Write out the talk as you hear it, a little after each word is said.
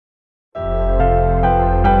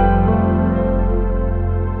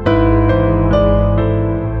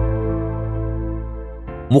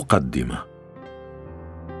مقدمة.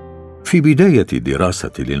 في بداية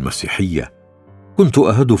دراستي للمسيحية كنت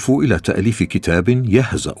أهدف إلى تأليف كتاب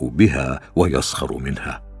يهزأ بها ويسخر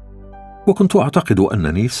منها، وكنت أعتقد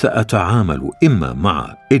أنني سأتعامل إما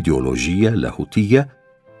مع ايديولوجية لاهوتية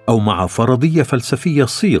أو مع فرضية فلسفية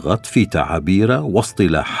صيغت في تعابير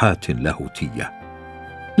واصطلاحات لاهوتية.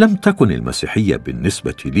 لم تكن المسيحية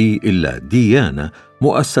بالنسبة لي إلا ديانة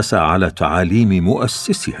مؤسسة على تعاليم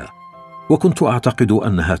مؤسسها، وكنت أعتقد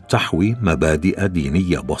أنها تحوي مبادئ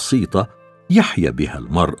دينية بسيطة يحيا بها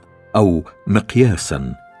المرء أو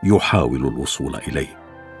مقياسا يحاول الوصول إليه.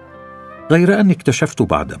 غير أني اكتشفت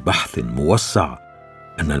بعد بحث موسع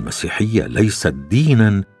أن المسيحية ليست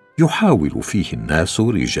دينا يحاول فيه الناس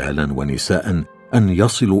رجالا ونساء أن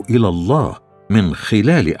يصلوا إلى الله من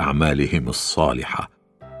خلال أعمالهم الصالحة،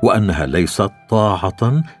 وأنها ليست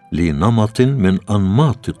طاعة لنمط من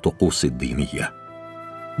أنماط الطقوس الدينية،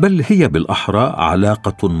 بل هي بالأحرى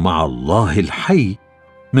علاقة مع الله الحي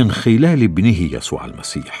من خلال ابنه يسوع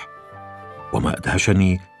المسيح. وما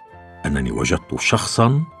أدهشني أنني وجدت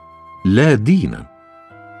شخصا لا دينا.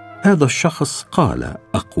 هذا الشخص قال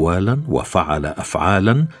أقوالا وفعل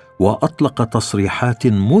أفعالا وأطلق تصريحات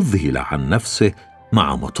مذهلة عن نفسه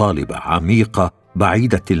مع مطالب عميقة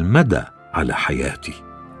بعيدة المدى على حياتي.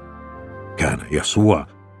 كان يسوع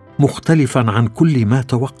مختلفا عن كل ما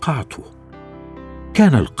توقعته.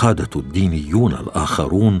 كان القادة الدينيون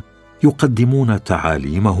الآخرون يقدمون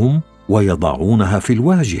تعاليمهم ويضعونها في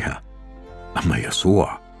الواجهة، أما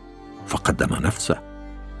يسوع فقدم نفسه.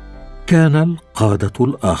 كان القادة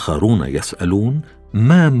الآخرون يسألون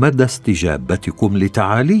ما مدى استجابتكم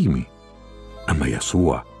لتعاليمي، أما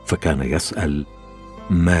يسوع فكان يسأل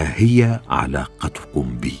ما هي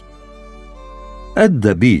علاقتكم بي.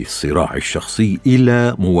 أدى بي صراعي الشخصي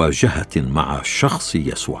إلى مواجهة مع شخص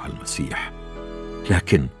يسوع المسيح،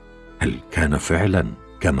 لكن هل كان فعلا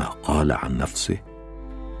كما قال عن نفسه؟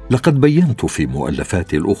 لقد بينت في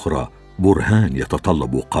مؤلفاتي الأخرى برهان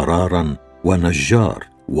يتطلب قرارا ونجار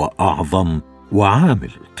وأعظم وعامل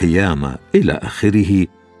القيامة إلى آخره،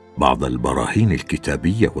 بعض البراهين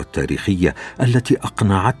الكتابية والتاريخية التي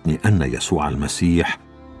أقنعتني أن يسوع المسيح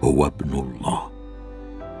هو ابن الله.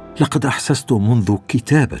 لقد أحسست منذ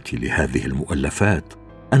كتابتي لهذه المؤلفات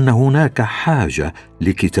أن هناك حاجة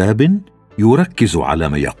لكتاب يركز على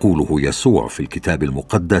ما يقوله يسوع في الكتاب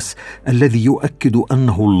المقدس الذي يؤكد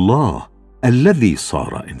أنه الله الذي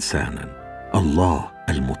صار إنسانا، الله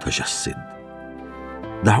المتجسد.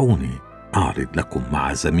 دعوني أعرض لكم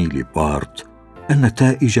مع زميلي بارت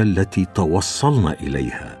النتائج التي توصلنا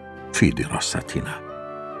إليها في دراستنا.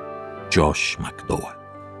 جوش ماكدوال.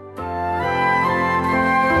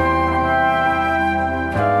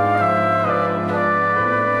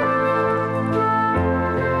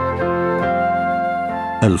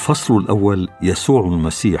 الفصل الأول: يسوع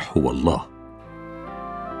المسيح هو الله.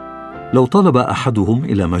 لو طلب أحدهم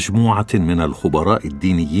إلى مجموعة من الخبراء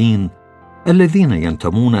الدينيين الذين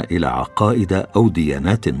ينتمون إلى عقائد أو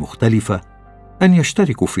ديانات مختلفة أن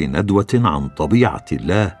يشتركوا في ندوة عن طبيعة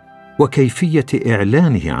الله وكيفية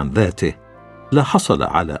إعلانه عن ذاته، لحصل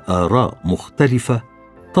على آراء مختلفة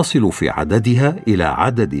تصل في عددها إلى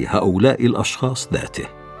عدد هؤلاء الأشخاص ذاته،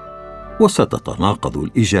 وستتناقض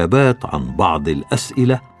الإجابات عن بعض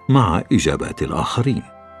الأسئلة مع إجابات الآخرين.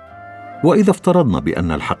 وإذا افترضنا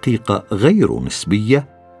بأن الحقيقة غير نسبية،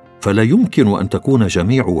 فلا يمكن أن تكون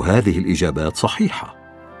جميع هذه الإجابات صحيحة.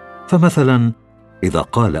 فمثلا إذا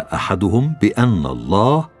قال أحدهم بأن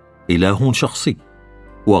الله إله شخصي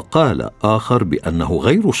وقال آخر بأنه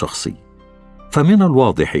غير شخصي، فمن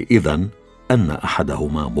الواضح إذن أن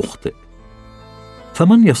أحدهما مخطئ.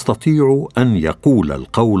 فمن يستطيع أن يقول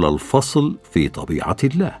القول الفصل في طبيعة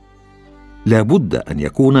الله؟ لا بد أن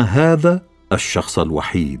يكون هذا الشخص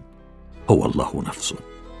الوحيد هو الله نفسه.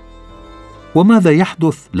 وماذا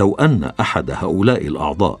يحدث لو أن أحد هؤلاء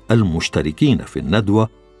الأعضاء المشتركين في الندوة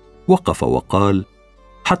وقف وقال: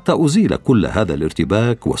 حتى أزيل كل هذا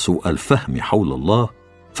الارتباك وسوء الفهم حول الله،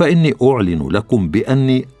 فإني أعلن لكم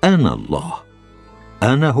بأني أنا الله،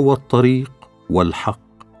 أنا هو الطريق والحق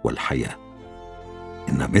والحياة.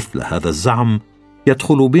 إن مثل هذا الزعم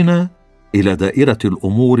يدخل بنا إلى دائرة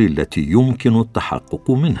الأمور التي يمكن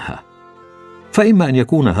التحقق منها. فإما أن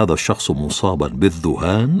يكون هذا الشخص مصابا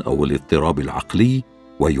بالذهان أو الاضطراب العقلي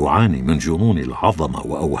ويعاني من جنون العظمة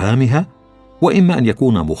وأوهامها، وإما أن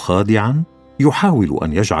يكون مخادعا يحاول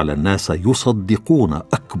أن يجعل الناس يصدقون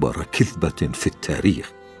أكبر كذبة في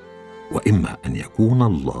التاريخ، وإما أن يكون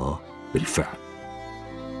الله بالفعل.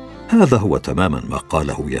 هذا هو تماما ما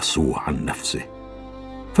قاله يسوع عن نفسه.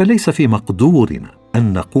 فليس في مقدورنا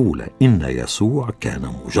أن نقول إن يسوع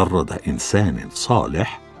كان مجرد إنسان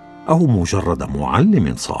صالح أو مجرد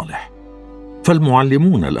معلم صالح.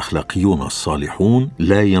 فالمعلمون الأخلاقيون الصالحون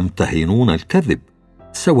لا يمتهنون الكذب،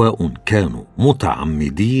 سواء كانوا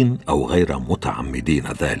متعمدين أو غير متعمدين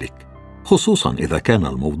ذلك، خصوصا إذا كان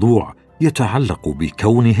الموضوع يتعلق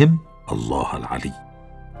بكونهم الله العلي.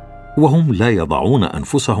 وهم لا يضعون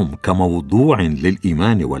أنفسهم كموضوع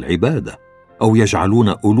للإيمان والعبادة، أو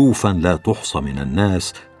يجعلون ألوفا لا تحصى من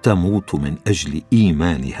الناس تموت من أجل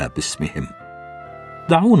إيمانها باسمهم.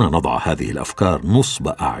 دعونا نضع هذه الأفكار نصب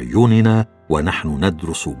أعيننا ونحن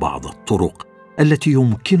ندرس بعض الطرق التي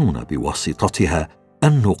يمكننا بواسطتها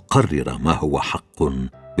أن نقرر ما هو حق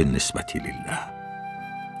بالنسبة لله.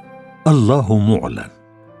 الله معلن.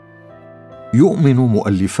 يؤمن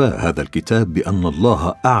مؤلفا هذا الكتاب بأن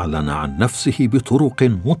الله أعلن عن نفسه بطرق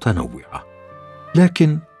متنوعة،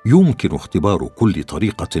 لكن يمكن اختبار كل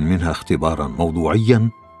طريقة منها اختبارا موضوعيا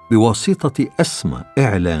بواسطة أسمى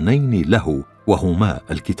إعلانين له، وهما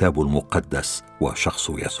الكتاب المقدس وشخص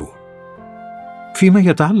يسوع. فيما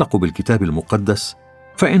يتعلق بالكتاب المقدس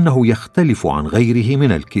فإنه يختلف عن غيره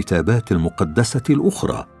من الكتابات المقدسة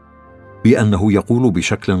الأخرى، بأنه يقول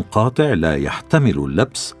بشكل قاطع لا يحتمل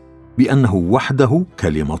اللبس بأنه وحده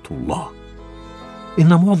كلمة الله. إن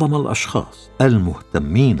معظم الأشخاص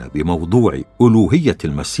المهتمين بموضوع ألوهية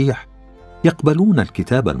المسيح يقبلون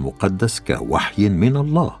الكتاب المقدس كوحي من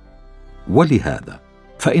الله، ولهذا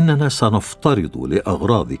فإننا سنفترض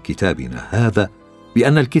لأغراض كتابنا هذا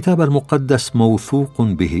بأن الكتاب المقدس موثوق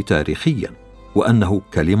به تاريخيا، وأنه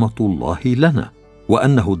كلمة الله لنا،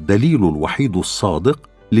 وأنه الدليل الوحيد الصادق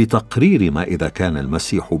لتقرير ما إذا كان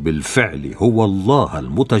المسيح بالفعل هو الله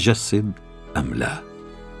المتجسد أم لا.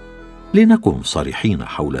 لنكن صريحين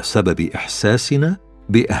حول سبب إحساسنا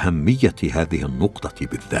بأهمية هذه النقطة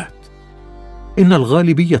بالذات. إن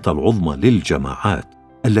الغالبية العظمى للجماعات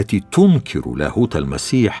التي تنكر لاهوت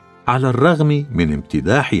المسيح على الرغم من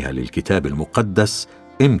امتداحها للكتاب المقدس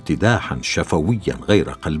امتداحا شفويا غير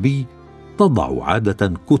قلبي، تضع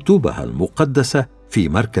عادة كتبها المقدسة في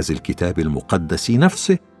مركز الكتاب المقدس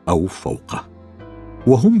نفسه أو فوقه،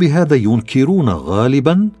 وهم بهذا ينكرون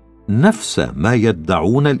غالبا نفس ما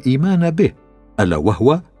يدعون الإيمان به، ألا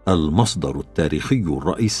وهو المصدر التاريخي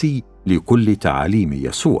الرئيسي لكل تعاليم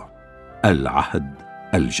يسوع، العهد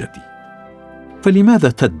الجديد. فلماذا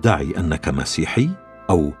تدعي أنك مسيحي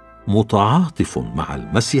أو متعاطف مع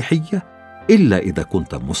المسيحية إلا إذا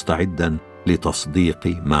كنت مستعدا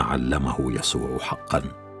لتصديق ما علمه يسوع حقا؟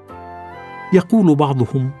 يقول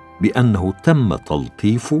بعضهم بأنه تم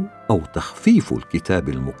تلطيف أو تخفيف الكتاب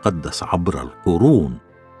المقدس عبر القرون،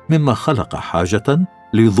 مما خلق حاجة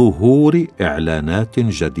لظهور إعلانات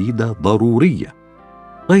جديدة ضرورية،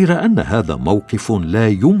 غير أن هذا موقف لا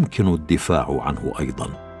يمكن الدفاع عنه أيضا.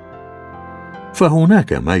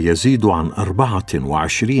 فهناك ما يزيد عن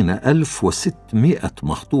 24,600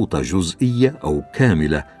 مخطوطة جزئية أو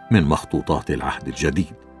كاملة من مخطوطات العهد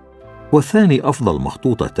الجديد، وثاني أفضل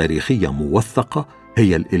مخطوطة تاريخية موثقة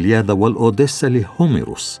هي الإلياذة والأوديسا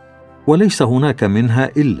لهوميروس، وليس هناك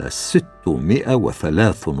منها إلا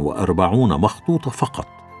 643 مخطوطة فقط.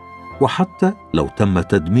 وحتى لو تم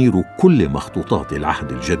تدمير كل مخطوطات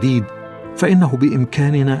العهد الجديد فإنه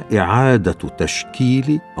بإمكاننا إعادة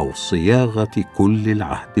تشكيل أو صياغة كل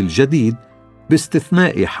العهد الجديد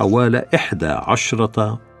باستثناء حوالي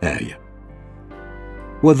 11 آية،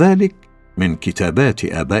 وذلك من كتابات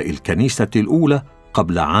آباء الكنيسة الأولى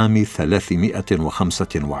قبل عام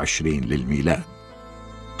 325 للميلاد.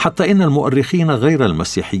 حتى إن المؤرخين غير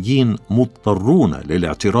المسيحيين مضطرون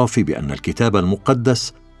للاعتراف بأن الكتاب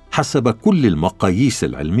المقدس حسب كل المقاييس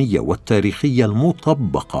العلمية والتاريخية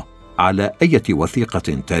المطبقة على أي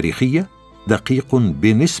وثيقة تاريخية دقيق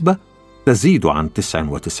بنسبة تزيد عن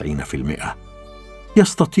 99%.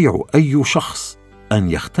 يستطيع أي شخص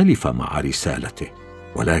أن يختلف مع رسالته،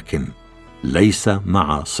 ولكن ليس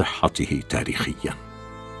مع صحته تاريخيا.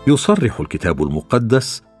 يصرح الكتاب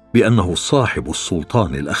المقدس بأنه صاحب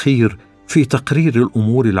السلطان الأخير في تقرير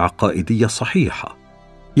الأمور العقائدية الصحيحة.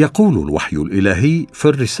 يقول الوحي الإلهي في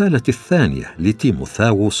الرسالة الثانية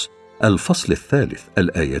لتيموثاوس الفصل 3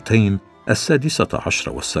 الآيتين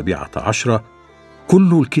 16 و17: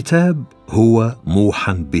 كل الكتاب هو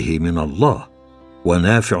موحى به من الله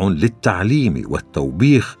ونافع للتعليم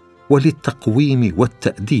والتوبيخ وللتقويم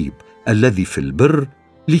والتأديب الذي في البر،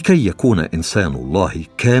 لكي يكون إنسان الله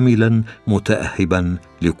كاملا متأهبا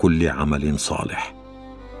لكل عمل صالح.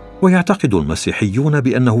 ويعتقد المسيحيون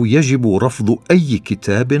بأنه يجب رفض أي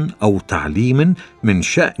كتاب أو تعليم من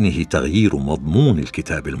شأنه تغيير مضمون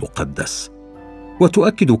الكتاب المقدس.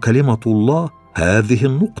 وتؤكد كلمة الله هذه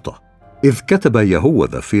النقطة، إذ كتب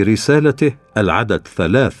يهوذا في رسالته العدد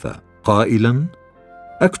 3 قائلا: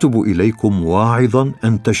 أكتب إليكم واعظا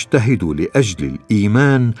أن تجتهدوا لأجل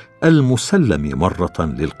الإيمان المسلم مرة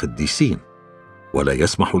للقديسين. ولا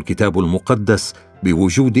يسمح الكتاب المقدس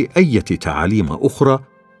بوجود أي تعاليم أخرى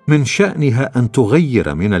من شأنها أن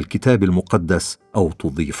تغير من الكتاب المقدس أو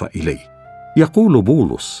تضيف إليه. يقول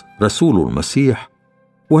بولس رسول المسيح: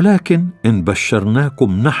 ولكن إن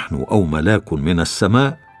بشرناكم نحن أو ملاك من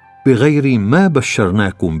السماء بغير ما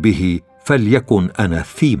بشرناكم به فليكن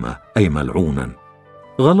أناثيما، أي ملعونا.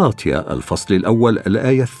 غلاطيا الفصل الأول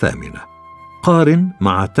الآية 8. قارن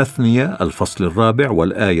مع تثنية الفصل 4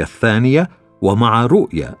 والآية 2، ومع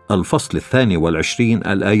رؤيا الفصل 22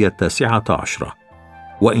 الآية 19.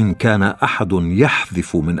 وإن كان أحد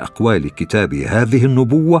يحذف من أقوال كتاب هذه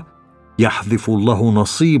النبوة، يحذف الله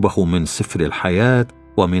نصيبه من سفر الحياة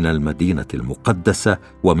ومن المدينة المقدسة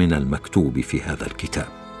ومن المكتوب في هذا الكتاب.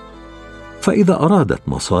 فإذا أرادت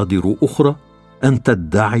مصادر أخرى أن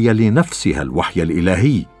تدعي لنفسها الوحي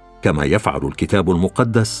الإلهي كما يفعل الكتاب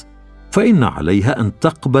المقدس، فإن عليها أن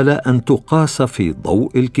تقبل أن تقاس في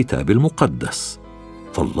ضوء الكتاب المقدس،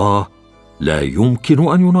 فالله لا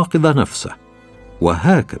يمكن أن يناقض نفسه،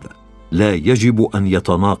 وهكذا لا يجب أن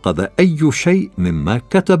يتناقض أي شيء مما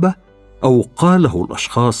كتبه أو قاله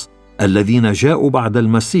الأشخاص الذين جاءوا بعد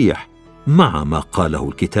المسيح مع ما قاله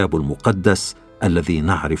الكتاب المقدس الذي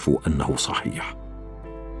نعرف أنه صحيح.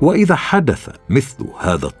 وإذا حدث مثل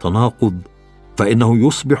هذا التناقض، فإنه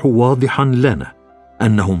يصبح واضحا لنا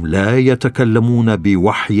أنهم لا يتكلمون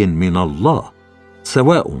بوحي من الله،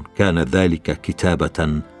 سواء كان ذلك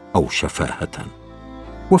كتابة أو شفاهة.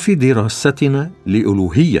 وفي دراستنا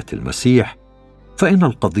لألوهية المسيح، فإن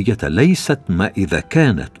القضية ليست ما إذا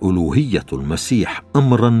كانت ألوهية المسيح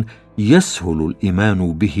أمرا يسهل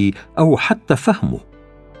الإيمان به أو حتى فهمه،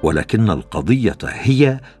 ولكن القضية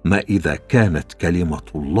هي ما إذا كانت كلمة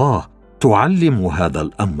الله تعلم هذا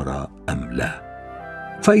الأمر أم لا.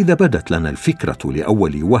 فإذا بدت لنا الفكرة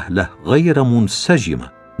لأول وهلة غير منسجمة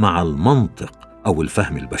مع المنطق أو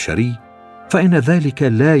الفهم البشري، فإن ذلك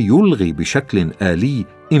لا يلغي بشكل آلي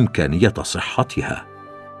إمكانية صحتها.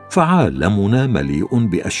 فعالمنا مليء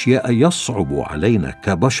بأشياء يصعب علينا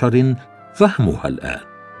كبشر فهمها الآن،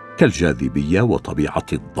 كالجاذبية وطبيعة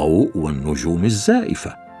الضوء والنجوم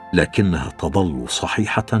الزائفة، لكنها تظل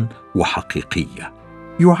صحيحة وحقيقية.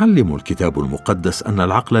 يعلم الكتاب المقدس أن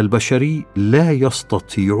العقل البشري لا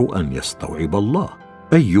يستطيع أن يستوعب الله.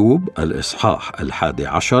 أيوب الإصحاح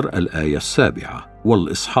 11 الآية 7،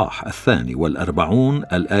 والإصحاح 42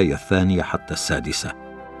 الآية 2 حتى 6،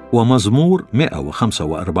 ومزمور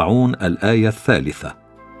 145 الآية 3،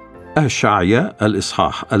 أشعيا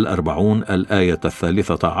الإصحاح 40 الآية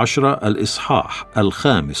 13، الإصحاح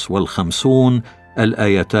 55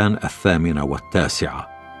 الآيتان 8 و9.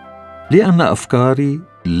 لأن أفكاري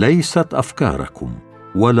ليست أفكاركم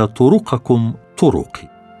ولا طرقكم طرقي،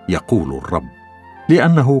 يقول الرب،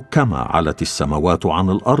 لأنه كما علت السماوات عن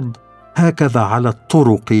الأرض هكذا علت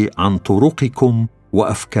طرقي عن طرقكم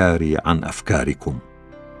وأفكاري عن أفكاركم.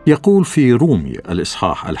 يقول في رومي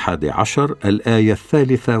الإصحاح 11 الآية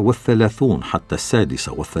 33 حتى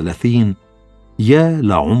 36: يا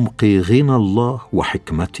لعمق غنى الله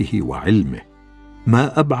وحكمته وعلمه،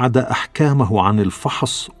 ما أبعد أحكامه عن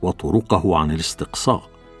الفحص وطرقه عن الاستقصاء.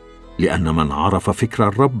 لأن من عرف فكر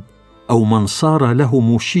الرب، أو من صار له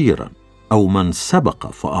مشيرا، أو من سبق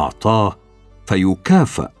فأعطاه،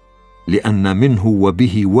 فيكافأ، لأن منه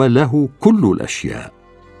وبه وله كل الأشياء،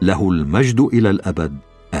 له المجد إلى الأبد،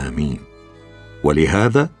 آمين.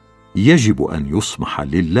 ولهذا يجب أن يسمح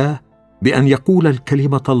لله بأن يقول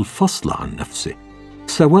الكلمة الفصل عن نفسه،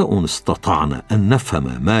 سواء استطعنا أن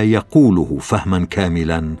نفهم ما يقوله فهما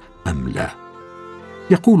كاملا أم لا.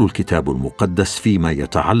 يقول الكتاب المقدس فيما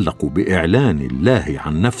يتعلق بإعلان الله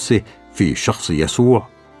عن نفسه في شخص يسوع: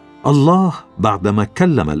 الله بعدما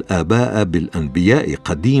كلم الآباء بالأنبياء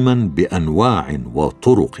قديما بأنواع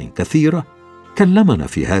وطرق كثيرة، كلمنا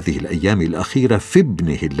في هذه الأيام الأخيرة في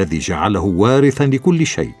ابنه الذي جعله وارثا لكل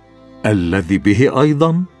شيء، الذي به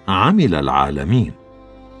أيضا عمل العالمين،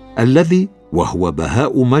 الذي وهو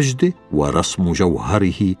بهاء مجده ورسم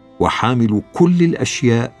جوهره وحامل كل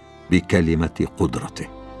الأشياء بكلمة قدرته.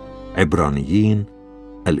 عبرانيين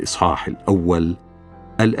الإصحاح 1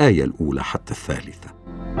 الآية 1 حتى 3.